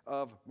white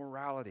of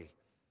morality.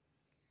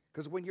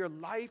 Because when your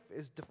life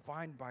is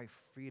defined by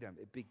freedom,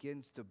 it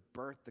begins to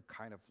birth the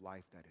kind of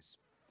life that is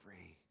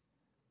free.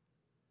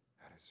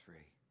 That is free.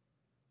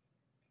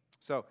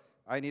 So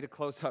I need to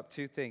close up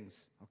two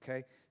things,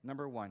 okay?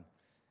 Number one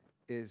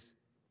is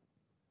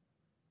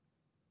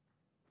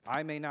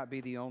I may not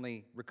be the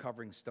only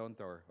recovering stone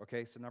thrower,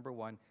 okay? So number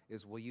one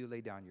is, will you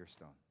lay down your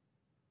stone?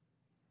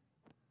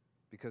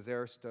 Because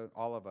there are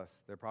all of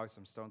us, there are probably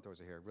some stone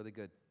throwers here, really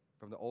good,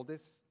 from the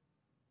oldest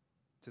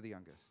to the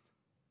youngest.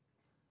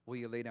 Will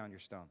you lay down your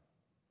stone?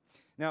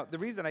 Now, the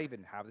reason I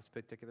even have this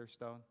particular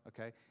stone,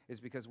 okay, is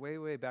because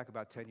way back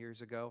about 10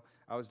 years ago,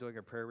 I was doing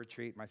a prayer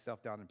retreat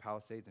myself down in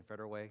Palisades and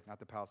Federal Way, not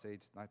the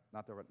Palisades,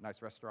 not the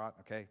nice restaurant,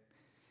 okay?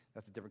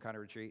 That's a different kind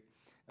of retreat.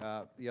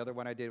 The other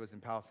one I did was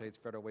in Palisades,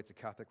 Federal Way. It's a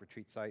Catholic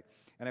retreat site.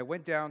 And I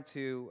went down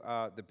to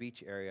the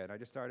beach area, and I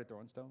just started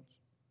throwing stones,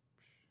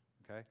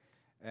 okay?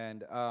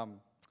 And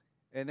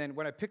then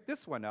when I picked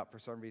this one up, for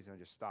some reason, I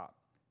just stopped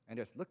and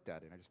just looked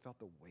at it, and I just felt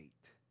the weight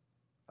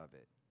of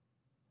it.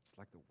 Just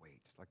like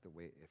the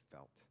weight it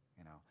felt.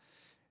 you know.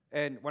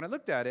 And when I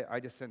looked at it, I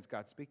just sensed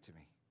God speak to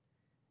me.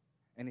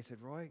 And he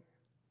said, Roy,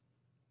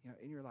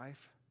 in your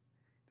life,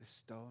 this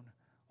stone,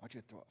 I want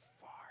you to throw it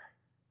far.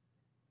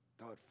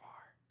 Throw it far,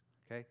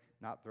 okay?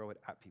 Not throw it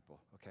at people,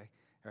 okay?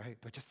 All right,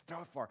 but just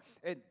throw it far.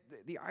 And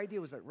the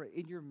idea was that right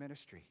in your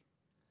ministry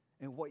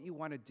and what you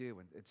want to do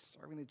and it's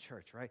serving the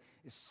church, right,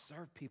 is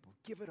serve people.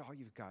 Give it all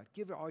you've got.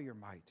 Give it all your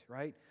might,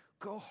 right?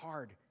 Go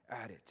hard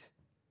at it.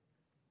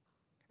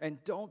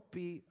 And don't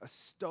be a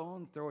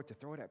stone thrower to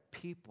throw it at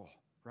people,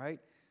 right?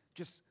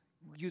 Just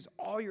use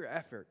all your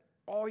effort,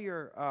 all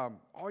your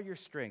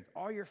strength,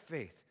 all your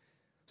faith,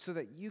 so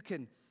that you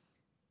can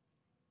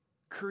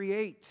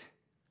create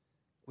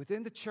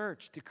within the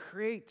church, to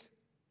create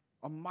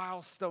a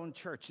milestone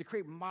church, to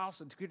create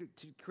milestones, to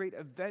create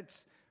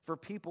events for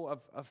people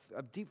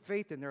of deep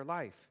faith in their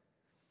life,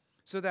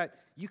 so that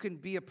you can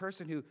be a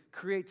person who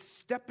creates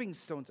stepping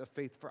stones of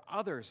faith for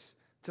others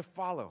to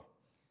follow.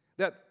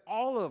 That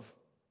all of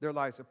their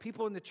lives, of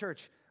people in the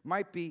church,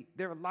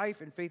 their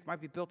life and faith might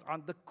be built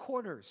on the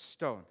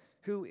cornerstone,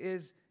 who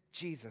is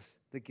Jesus,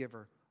 the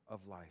giver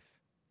of life.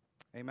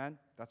 Amen?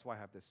 That's why I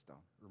have this stone.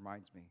 It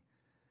reminds me,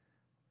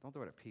 don't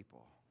throw it at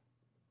people,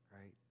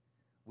 right?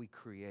 We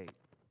create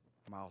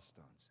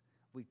milestones.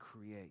 We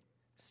create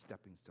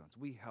stepping stones.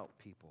 We help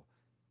people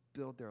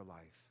build their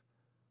life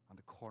on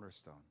the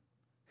cornerstone,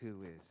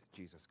 who is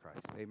Jesus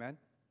Christ. Amen?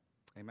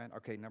 Amen?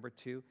 Okay, number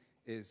 2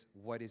 is,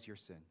 what is your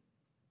sin?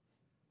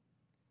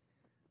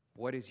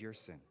 What is your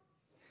sin?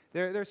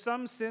 There's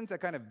some sins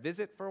that kind of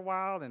visit for a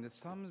while, and there's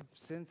some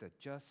sins that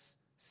just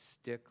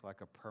stick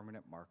like a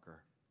permanent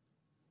marker.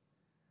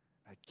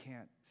 I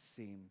can't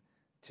seem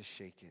to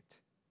shake it.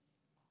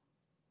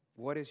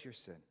 What is your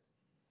sin?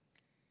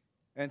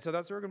 And so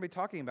that's what we're going to be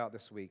talking about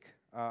this week.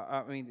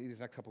 These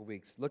next couple of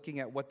weeks, looking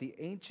at what the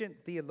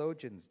ancient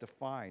theologians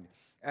defined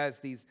as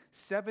these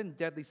 7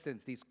 deadly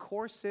sins, these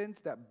core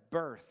sins that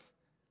birth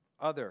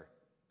other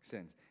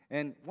sins.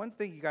 And one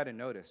thing you got to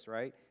notice,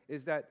 right,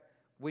 is that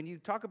when you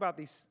talk about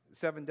these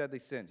 7 deadly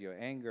sins,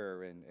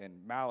 anger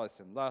and malice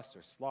and lust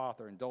or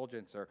sloth or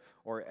indulgence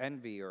or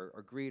envy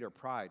or greed or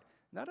pride,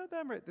 none of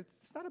them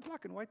it's not a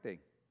black and white thing.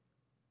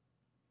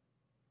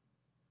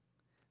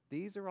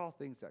 These are all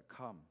things that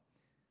come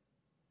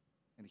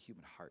in the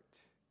human heart.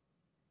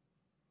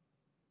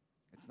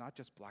 It's not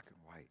just black and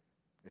white.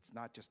 It's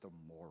not just a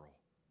moral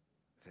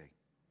thing.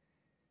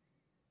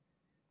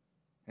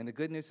 And the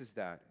good news is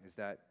that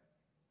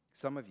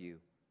some of you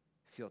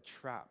feel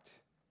trapped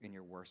in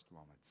your worst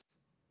moments.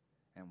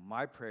 And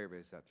my prayer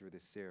is that through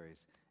this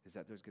series is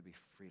that there's going to be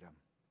freedom.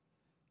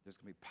 There's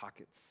going to be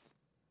pockets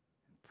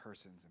and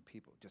persons and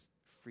people, just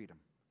freedom,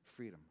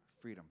 freedom,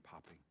 freedom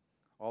popping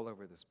all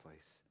over this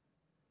place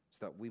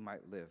so that we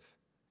might live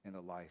in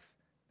the life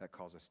that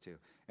calls us to.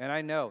 And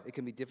I know it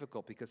can be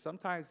difficult because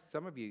sometimes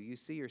some of you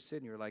see your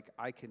sin, you're like,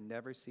 I can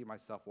never see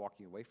myself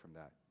walking away from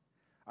that.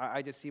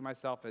 I just see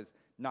myself as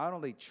not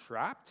only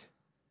trapped,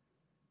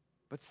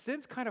 but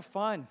sin's kind of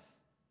fun.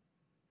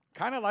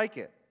 Kind of like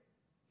it.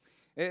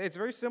 It's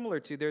very similar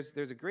to,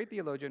 there's a great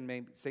theologian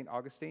named St.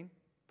 Augustine.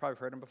 Probably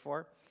heard him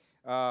before.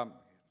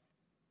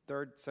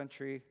 3rd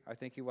century, I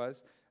think he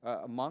was,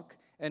 a monk.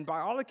 And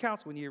by all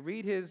accounts, when you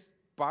read his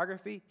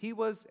biography, he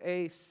was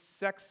a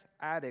sex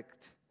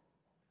addict.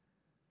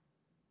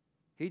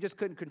 He just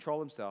couldn't control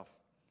himself.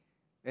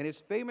 And his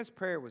famous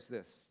prayer was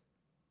this: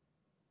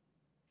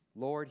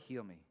 Lord,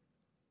 heal me,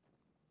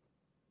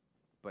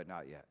 but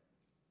not yet.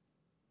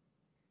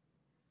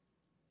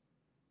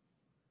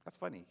 That's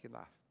funny. You can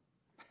laugh.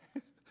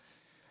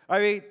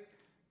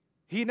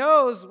 He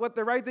knows what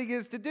the right thing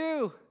is to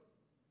do.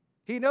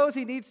 He knows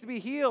he needs to be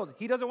healed.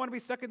 He doesn't want to be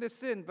stuck in this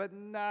sin, but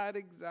not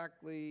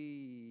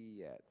exactly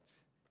yet,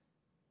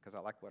 because I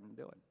like what I'm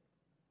doing.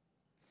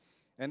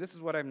 And this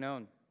is what I've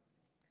known,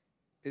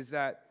 is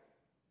that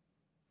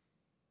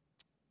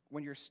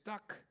when you're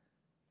stuck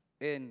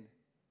in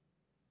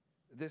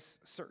this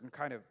certain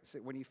kind of,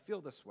 when you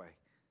feel this way,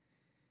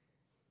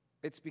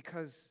 it's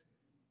because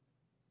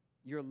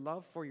your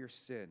love for your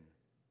sin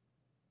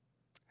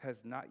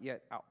has not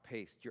yet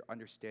outpaced your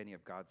understanding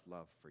of God's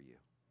love for you.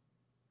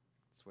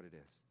 That's what it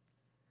is.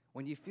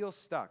 When you feel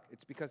stuck,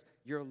 it's because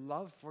your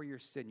love for your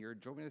sin, your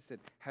enjoyment of sin,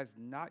 has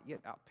not yet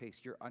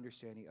outpaced your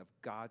understanding of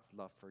God's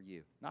love for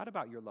you. Not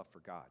about your love for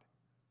God.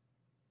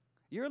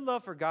 Your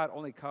love for God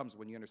only comes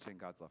when you understand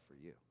God's love for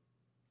you.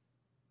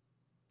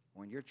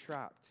 When you're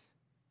trapped,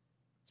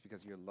 it's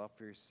because your love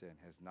for your sin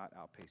has not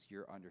outpaced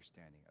your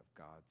understanding of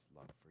God's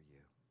love for you.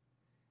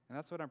 And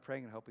that's what I'm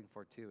praying and hoping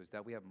for too, is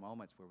that we have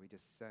moments where we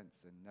just sense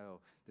and know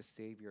the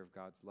Savior of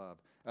God's love,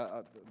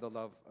 the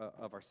love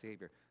of our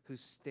Savior, who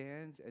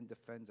stands and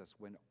defends us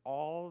when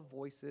all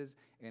voices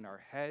in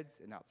our heads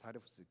and outside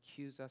of us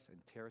accuse us and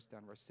tear us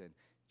down our sin.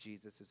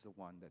 Jesus is the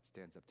one that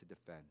stands up to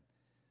defend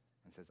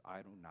and says, I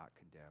do not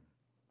condemn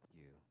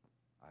you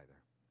either.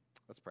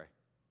 Let's pray.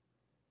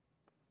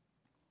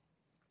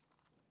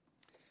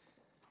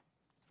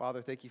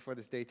 Father, thank you for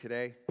this day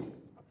today.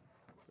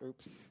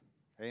 Oops.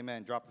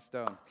 Amen. Drop the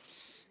stone.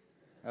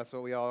 That's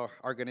what we all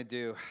are going to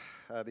do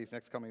these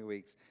next coming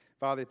weeks.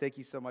 Father, thank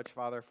you so much,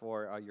 Father,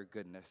 for your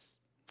goodness.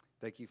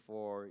 Thank you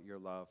for your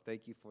love.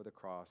 Thank you for the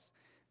cross.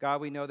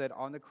 God, we know that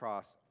on the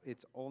cross,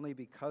 it's only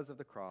because of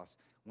the cross.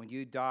 When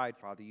you died,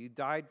 Father, you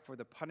died for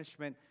the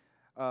punishment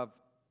of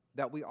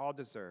that we all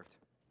deserved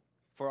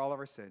for all of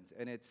our sins.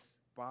 And it's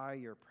by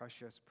your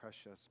precious,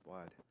 precious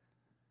blood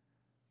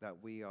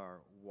that we are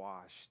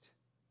washed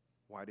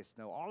white as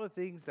snow. All the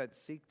things that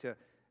seek to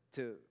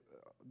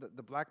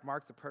the black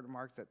marks, the permanent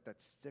marks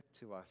that stick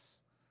to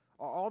us.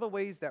 All the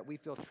ways that we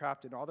feel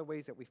trapped and all the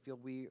ways that we feel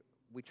we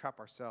trap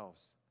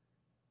ourselves.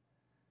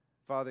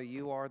 Father,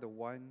 you are the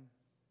one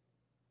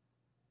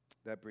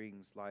that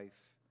brings life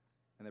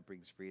and that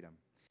brings freedom.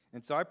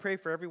 And so I pray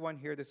for everyone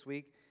here this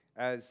week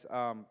as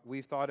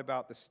we've thought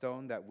about the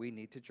stone that we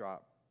need to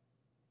drop.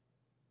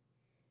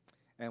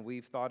 And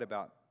we've thought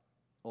about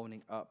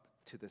owning up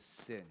to the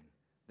sin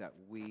that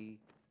we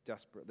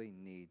desperately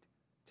need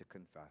to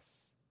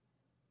confess.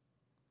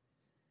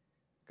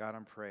 God,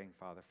 I'm praying,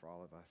 Father, for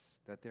all of us,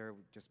 that there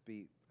would just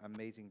be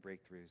amazing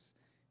breakthroughs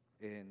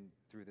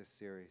through this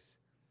series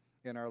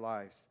in our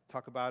lives.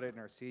 Talk about it in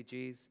our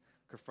CGs,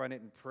 confront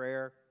it in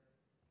prayer,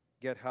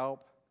 get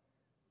help.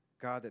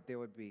 God, that there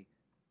would be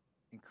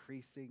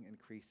increasing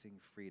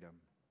freedom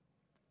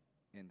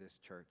in this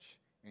church,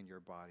 in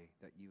your body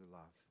that you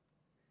love.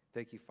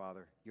 Thank you,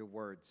 Father. Your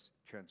words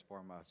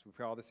transform us. We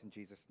pray all this in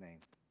Jesus' name.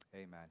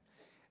 Amen.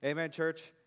 Amen, church.